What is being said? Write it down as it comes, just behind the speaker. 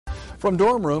From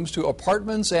dorm rooms to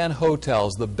apartments and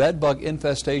hotels, the bedbug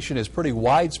infestation is pretty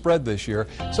widespread this year.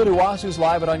 Sonu Wasu's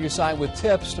live at On Your Side with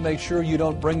tips to make sure you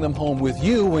don't bring them home with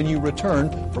you when you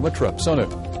return from a trip. Sonu.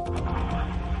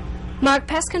 Mark,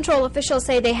 pest control officials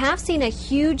say they have seen a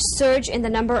huge surge in the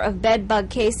number of bed bug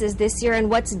cases this year, and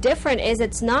what's different is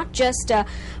it's not just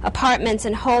apartments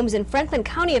and homes. In Franklin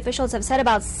County, officials have said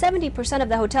about 70% of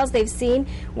the hotels they've seen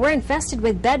were infested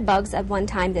with bed bugs at one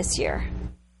time this year.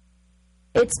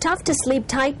 It's tough to sleep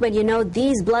tight when you know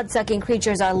these blood-sucking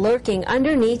creatures are lurking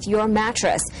underneath your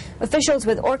mattress. Officials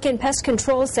with Orkin Pest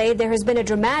Control say there has been a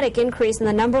dramatic increase in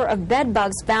the number of bed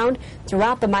bugs found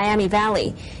throughout the Miami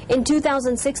Valley. In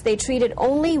 2006, they treated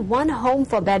only one home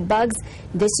for bed bugs.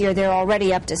 This year, they're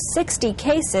already up to 60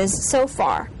 cases so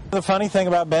far. The funny thing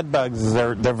about bed bugs is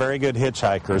they're very good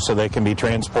hitchhikers, so they can be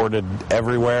transported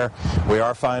everywhere. We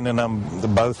are finding them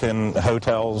both in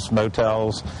hotels,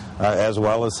 motels, as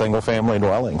well as single-family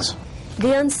dwellings.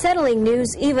 The unsettling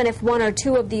news, even if one or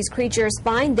two of these creatures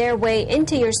find their way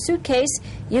into your suitcase,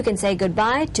 you can say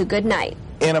goodbye to good night.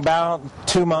 In about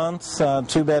 2 months,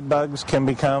 2 bed bugs can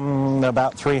become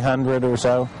about 300 or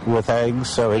so with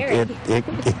eggs, so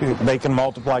they can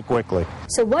multiply quickly.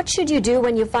 So what should you do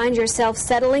when you find yourself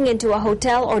settling into a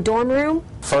hotel or dorm room?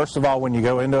 First of all, when you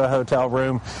go into a hotel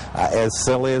room, as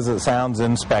silly as it sounds,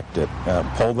 inspect it.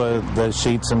 Pull the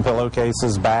sheets and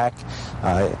pillowcases back.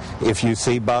 If you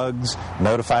see bugs,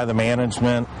 notify the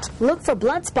management. Look for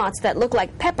blood spots that look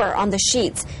like pepper on the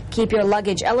sheets. Keep your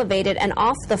luggage elevated and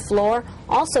off the floor.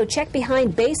 Also, check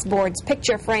behind baseboards,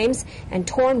 picture frames, and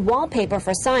torn wallpaper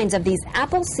for signs of these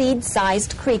apple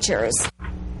seed-sized creatures.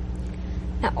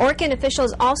 Now, Orkin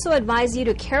officials also advise you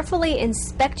to carefully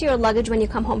inspect your luggage when you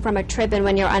come home from a trip and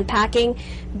when you're unpacking.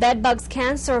 Bed bugs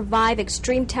can survive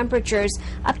extreme temperatures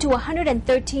up to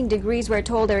 113 degrees. We're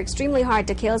told they're extremely hard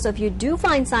to kill, so if you do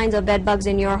find signs of bed bugs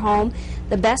in your home,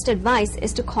 the best advice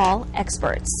is to call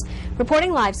experts.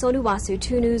 Reporting live, Sonu Wasu,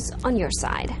 2 News on your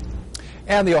side.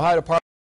 And the Ohio Department